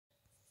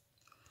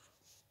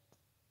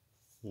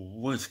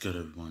What's good,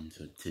 everyone?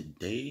 So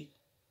today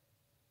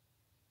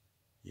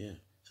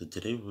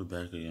we're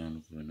back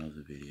again with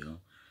another video,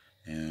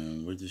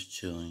 and we're just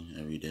chilling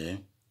every day.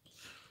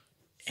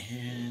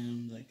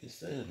 And like I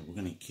said, we're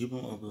gonna keep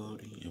on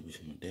uploading every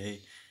single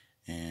day.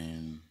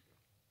 And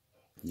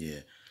yeah,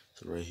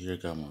 so right here I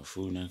got my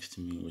food next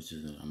to me, which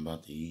is I'm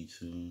about to eat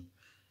soon.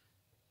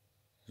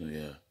 So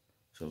yeah,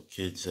 so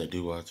kids that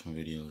do watch my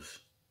videos,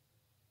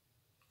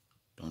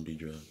 don't do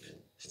drugs,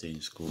 stay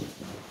in school,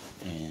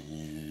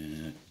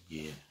 and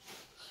yeah.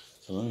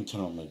 So let me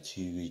turn on my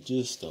TV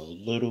just a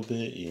little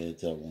bit. Yeah,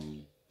 it's that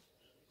one.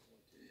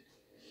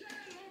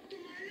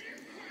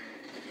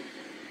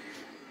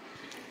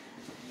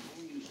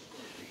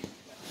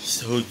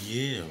 So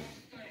yeah,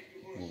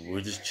 we're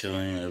just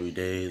chilling every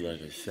day,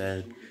 like I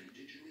said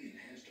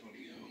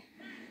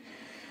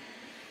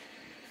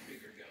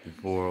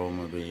before. All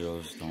my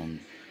videos, don't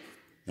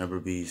never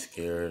be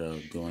scared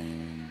of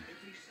doing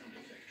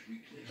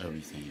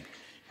everything.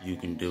 You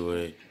can do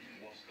it.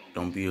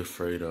 Don't be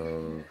afraid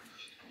of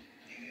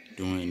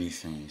doing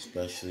anything,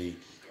 especially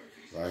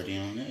riding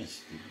on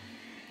this.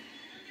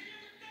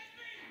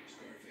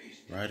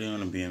 Riding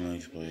on a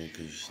BMX bike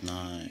is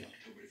not.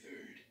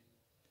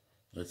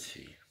 Let's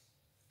see.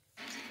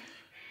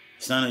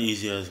 It's not as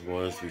easy as it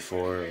was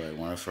before. Like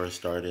when I first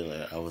started,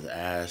 like I was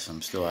ass.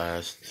 I'm still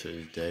ass to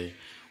this day.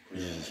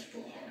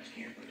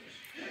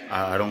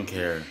 I don't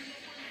care.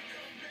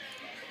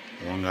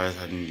 As long as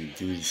I can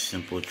do these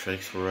simple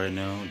tricks for right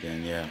now,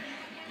 then yeah.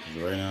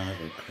 Right now I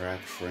have a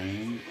cracked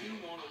frame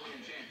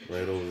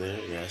right over there.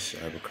 Yes,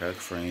 I have a cracked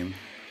frame,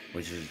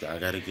 which is I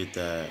gotta get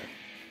that.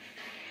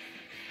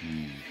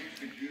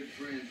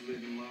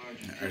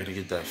 I gotta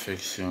get that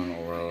fixed soon,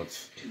 or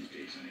else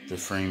the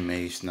frame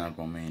may snap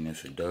on me. And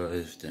if it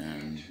does,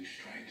 then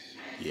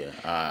yeah,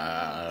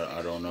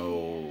 I don't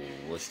know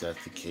what's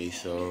that's the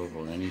case of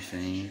or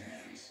anything,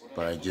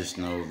 but I just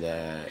know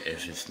that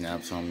if it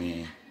snaps on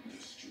me,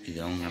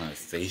 either I'm gonna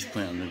face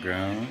plant on the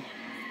ground,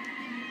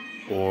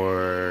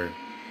 or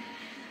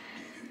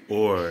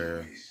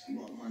I'm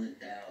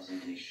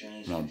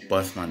gonna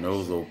bust my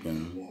nose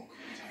open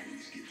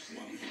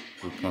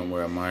to the point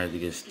where I might have to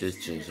get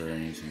stitches or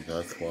anything.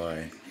 So that's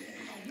why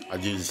I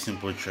do the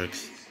simple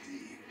tricks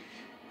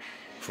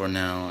for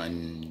now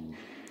and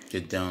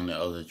get down to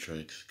other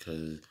tricks.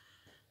 Because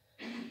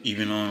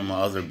even on my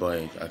other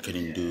bike, I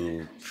couldn't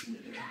do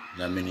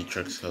that many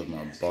tricks because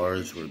my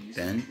bars were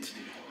bent.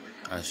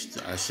 I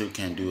still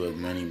can't do as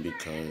many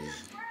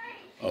because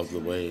of the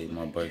way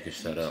my bike is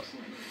set up.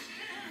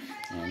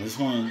 This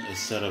one is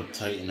set up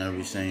tight and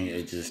everything.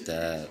 It's just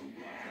that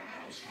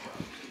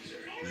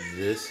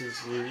this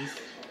is loose.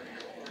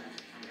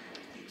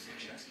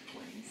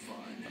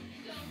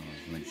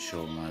 Make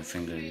sure my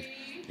fingers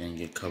didn't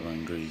get covered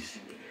in grease.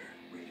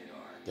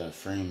 That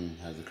frame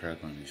has a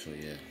crack on it, so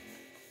yeah.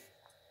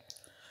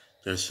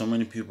 There's so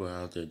many people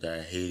out there that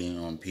are hating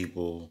on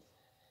people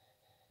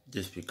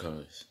just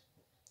because.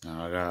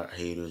 Now I got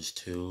haters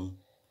too,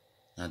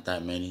 not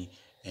that many,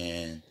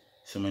 and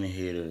so many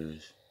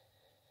haters.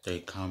 They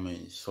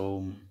comment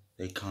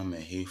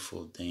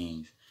hateful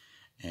things,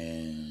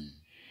 and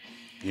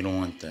you don't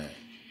want that.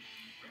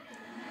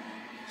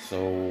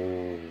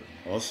 So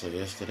also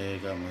yesterday I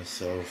got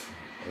myself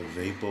a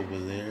vape over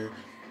there,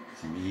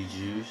 some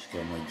e-juice,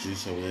 got my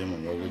juice over there, my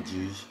regular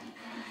juice,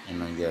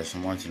 and I guess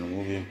I'm watching a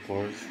movie of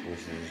course, which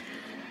is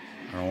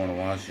I don't want to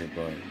watch it,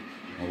 but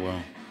oh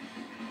well,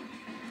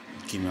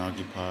 keep me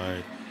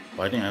occupied.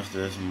 But I think after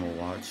this I'm gonna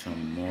watch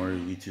some more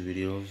YouTube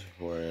videos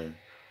before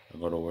I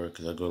go to work,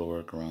 cause I go to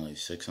work around like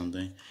 6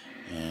 something,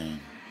 and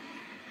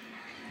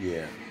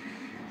yeah.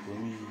 Let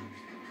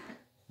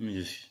me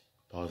just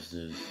pause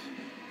this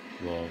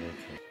vlog real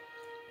quick.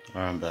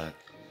 Alright, I'm back.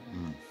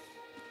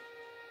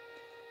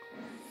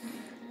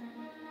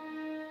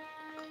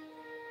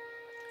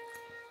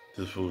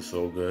 This food's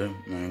so good,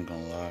 I ain't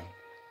gonna lie.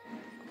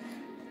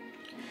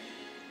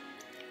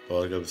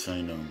 But like I was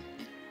saying,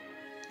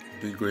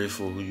 be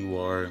grateful who you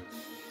are.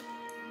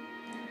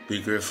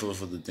 Be grateful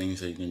for the things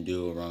that you can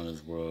do around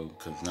this world,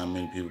 because not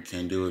many people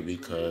can do it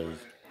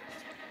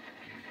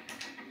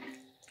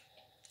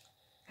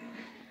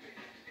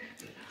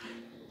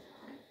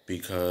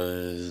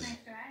because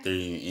they're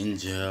in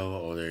jail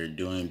or they're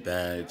doing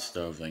bad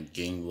stuff, like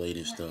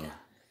gang-related stuff.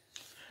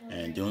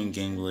 And doing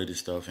gang-related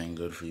stuff ain't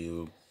good for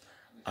you.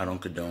 I don't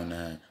condone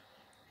that.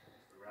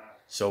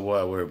 So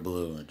what? I wear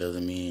blue. It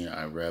doesn't mean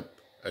I rep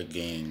a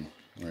gang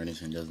or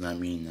anything. It does not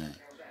mean that.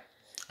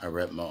 I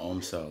rep my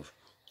own self.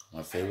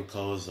 My favorite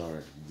colors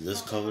are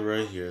this color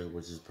right here,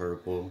 which is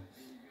purple,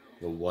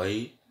 the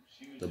white,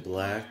 the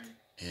black,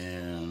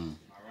 and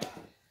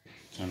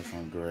I'm trying to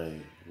find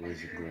gray.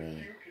 Where's the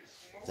gray?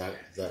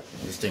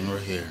 This thing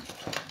right here.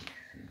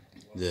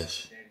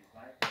 This.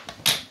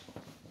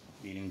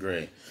 Eating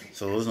gray.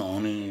 So those are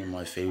only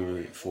my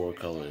favorite 4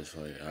 colors.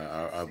 Like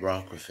I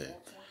rock with it.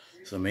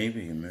 So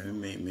maybe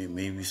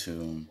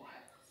soon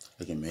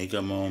I can make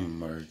up my own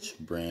merch,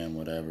 brand,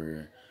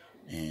 whatever,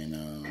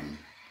 and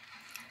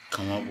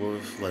come up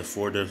with like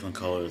 4 different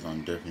colors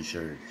on different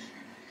shirts.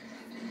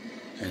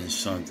 and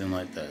something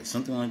like that.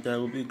 Something like that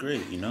would be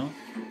great, you know?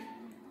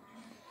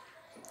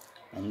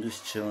 I'm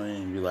just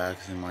chilling,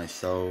 relaxing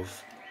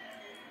myself.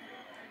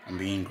 I'm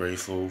being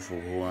grateful for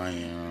who I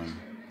am,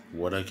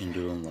 what I can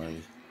do in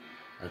life.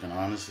 I can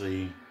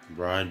honestly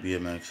ride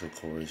BMX, of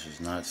course. It's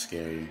not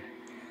scary.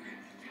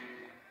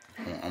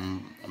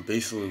 I'm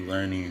basically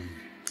learning.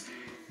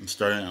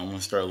 I'm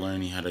gonna start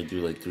learning how to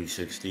do like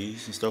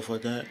 360s and stuff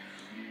like that.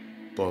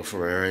 But for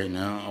right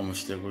now, I'm gonna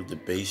stick with the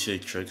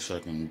basic tricks I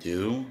can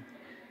do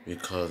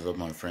because of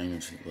my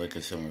frames. Like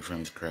I said, my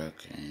frames crack,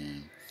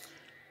 and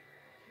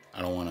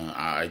I don't wanna.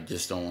 I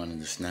just don't want it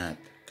to snap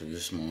because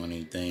this is my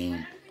only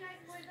thing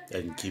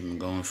that can keep me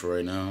going for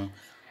right now.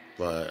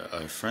 But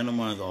a friend of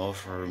mine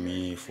offered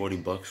me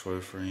 $40 for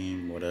a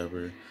frame,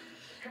 whatever,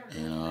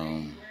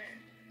 and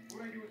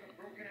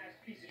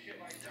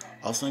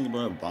I was thinking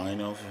about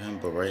buying off of him,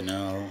 but right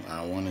now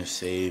I want to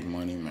save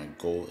money. My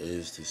goal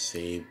is to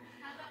save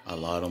a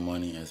lot of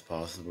money as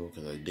possible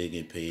because I did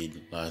get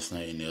paid last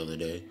night and the other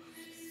day.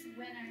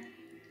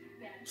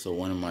 So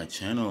when my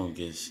channel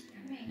gets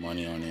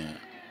money on it,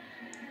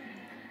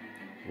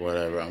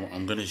 whatever,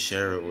 I'm gonna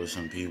share it with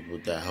some people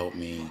that helped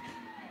me,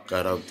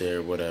 got up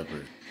there,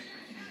 whatever,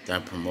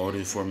 that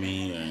promoted for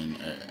me and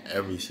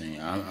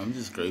everything. I'm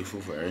just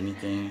grateful for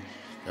anything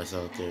that's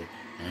out there.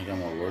 And I got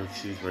my work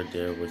shoes right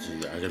there, which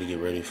is I gotta get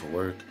ready for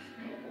work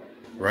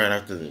right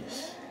after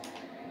this.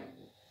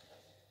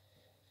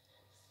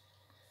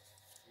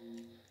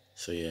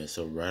 So yeah,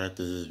 so right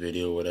after this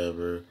video,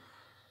 whatever,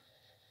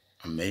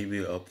 I maybe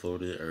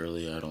upload it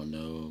early, I don't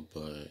know,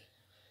 but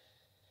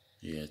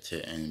yeah.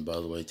 And by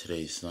the way,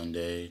 today's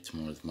Sunday,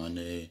 tomorrow's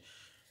Monday,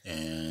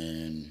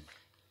 and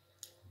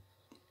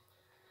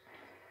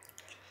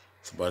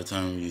so by the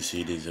time you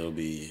see this, it'll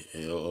be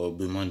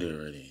Monday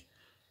already,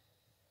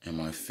 and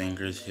my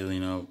fingers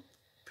healing up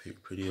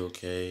pretty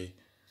okay.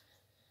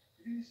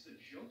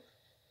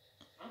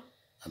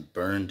 I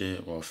burned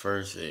it. Well,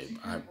 first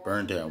I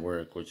burned it at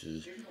work, which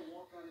is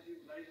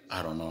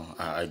I don't know.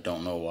 I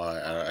don't know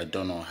why. I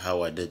don't know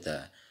how I did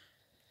that.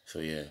 So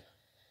yeah.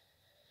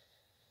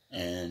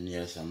 And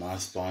yes, I'm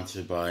not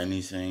sponsored by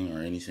anything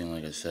or anything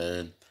like I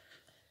said.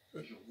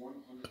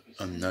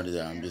 I'm none of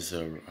that.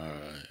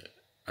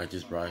 I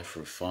just ride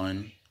for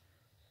fun.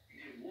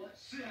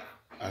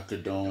 I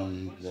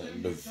condone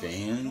the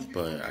Vans,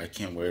 but I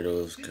can't wear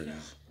those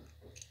because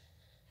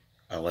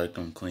I like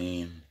them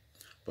clean.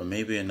 But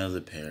maybe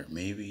another pair.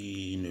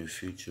 Maybe in the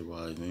future,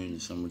 wise, maybe in the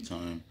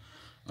summertime,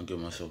 I'll get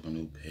myself a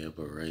new pair.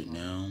 But right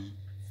now,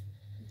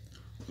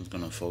 I'm just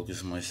gonna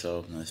focus on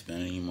myself, not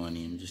spending any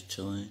money. I'm just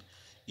chilling,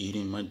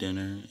 eating my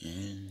dinner,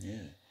 and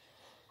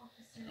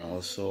yeah.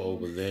 Also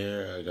over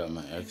there, I got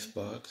my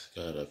Xbox.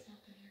 Got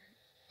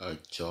a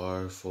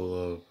jar full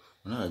of,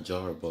 well, not a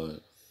jar,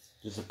 but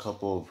just a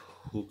couple of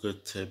hookah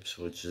tips,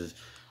 which is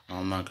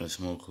I'm not gonna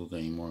smoke hookah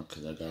anymore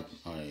because I got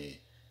my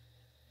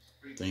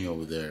thing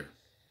over there.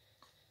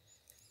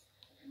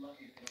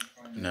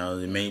 Now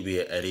there may be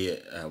an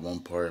edit at one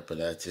part, but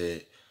that's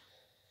it.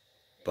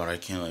 But I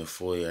can't like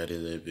fully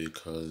edit it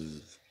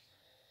because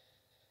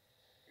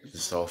the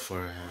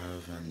software I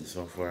have and the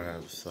software I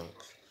have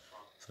sucks.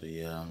 So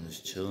yeah, I'm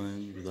just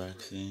chilling,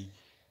 relaxing.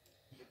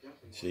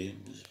 See,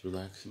 I'm just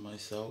relaxing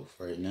myself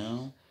right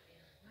now.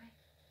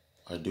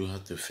 I do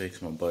have to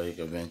fix my bike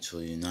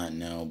eventually, not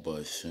now,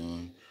 but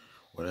soon.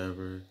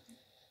 Whatever.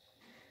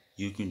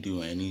 You can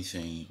do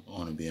anything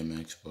on a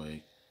BMX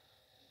bike.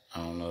 I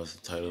don't know what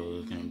the title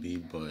is going to be,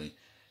 but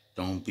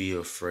don't be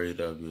afraid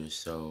of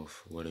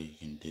yourself, what you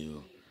can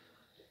do.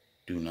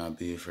 Do not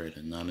be afraid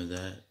of none of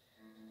that.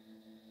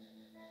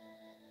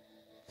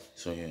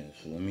 So yeah,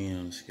 so let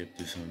me skip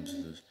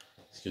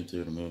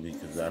through the movie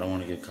because I don't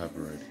want to get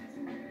copyrighted.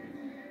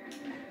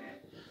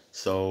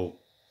 So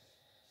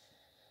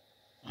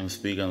I'm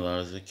speaking as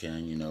loud as I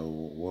can, you know,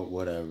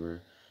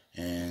 whatever.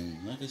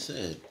 And like I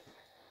said,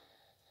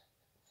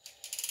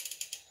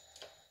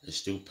 it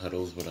still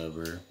pedals,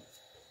 whatever.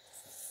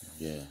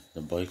 Yeah,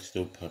 the bike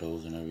still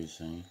pedals and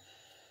everything.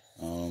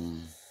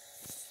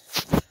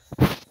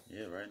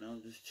 Yeah, right now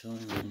I'm just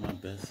chilling, living my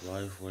best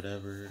life,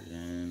 whatever,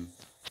 and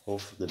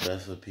hope for the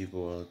best of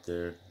people out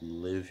there.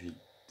 Live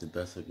the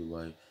best of your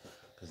life.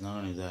 Because not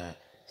only that,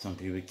 some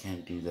people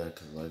can't do that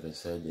because, like I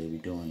said, they be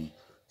doing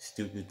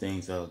stupid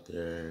things out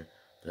there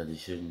that they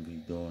shouldn't be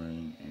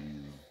doing.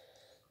 And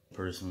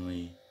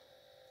personally,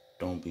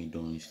 don't be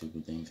doing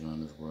stupid things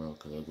around this world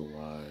because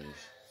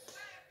otherwise,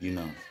 you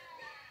know.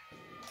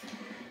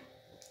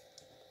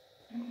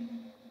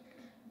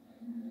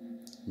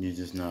 You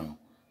just know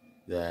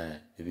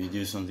that if you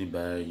do something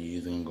bad, you're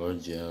either gonna go to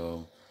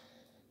jail,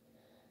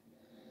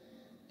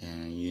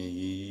 and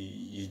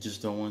you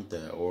just don't want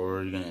that,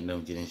 or you're gonna end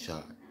up getting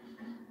shot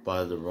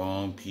by the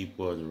wrong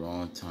people at the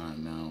wrong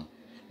time. Now,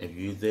 if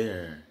you're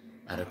there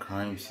at a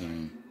crime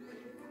scene,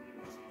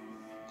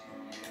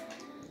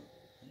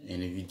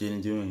 and if you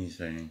didn't do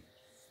anything,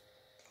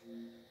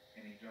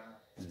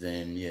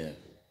 then yeah,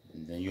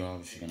 then you're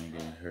obviously gonna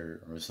get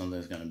hurt, or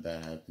something's gonna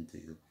bad happen to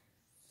you.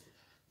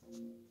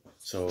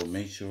 So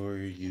make sure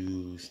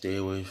you stay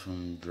away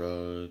from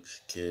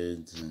drugs,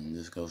 kids, and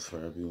this goes for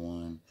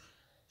everyone.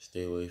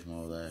 Stay away from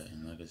all that.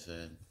 And like I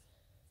said,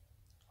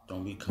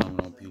 don't be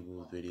commenting on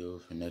people's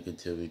videos for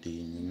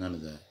negativity. None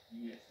of that.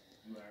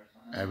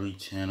 Every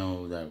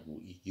channel that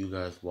you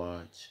guys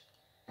watch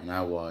and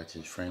I watch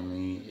is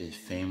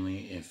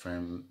family and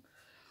friend.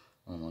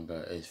 Oh my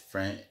God,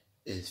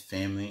 it's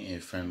family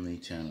and friendly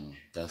channel.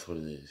 That's what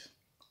it is.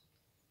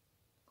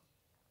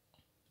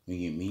 When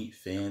you meet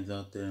fans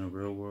out there in the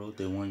real world,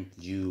 they want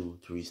you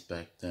to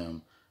respect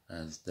them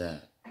as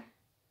that.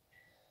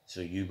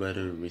 So you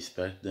better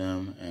respect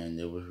them, and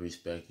they will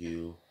respect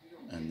you,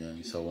 and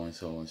then so on,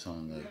 so on, so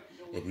on. Like,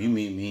 if you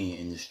meet me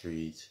in the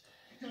streets,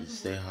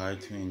 just say hi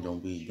to me, and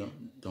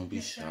don't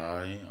be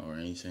shy or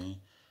anything.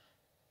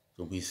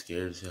 Don't be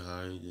scared to say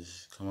hi.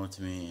 Just come up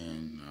to me,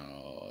 and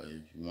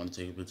if you want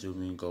to take a picture with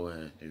me, go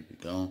ahead. If you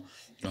don't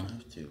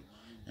have to.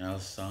 And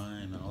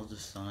I'll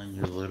just sign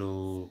your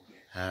little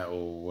hat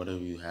or whatever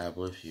you have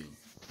with you.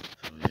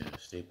 So yeah,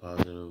 stay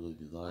positive, live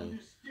your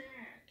life.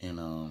 And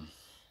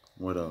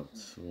what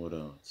else?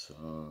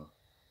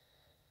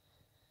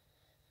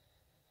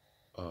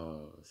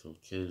 So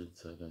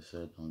kids, like I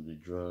said, don't do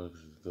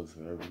drugs. It's good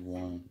for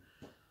everyone.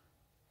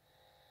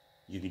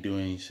 You can do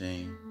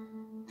anything.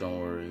 Don't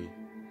worry.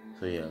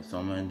 So yeah, so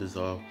I'm gonna end this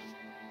off.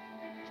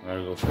 I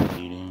gotta go for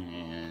eating,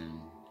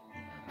 and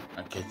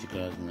I'll catch you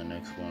guys in the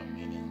next one,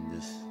 meaning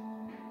this.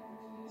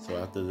 So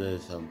after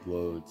this, I'll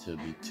upload to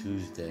be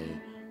Tuesday,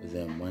 and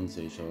then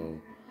Wednesday. So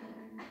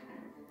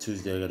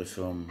Tuesday I gotta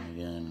film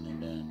again,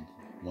 and then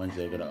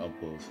Wednesday I gotta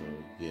upload. So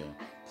yeah,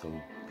 so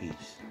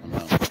peace. I'm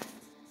out.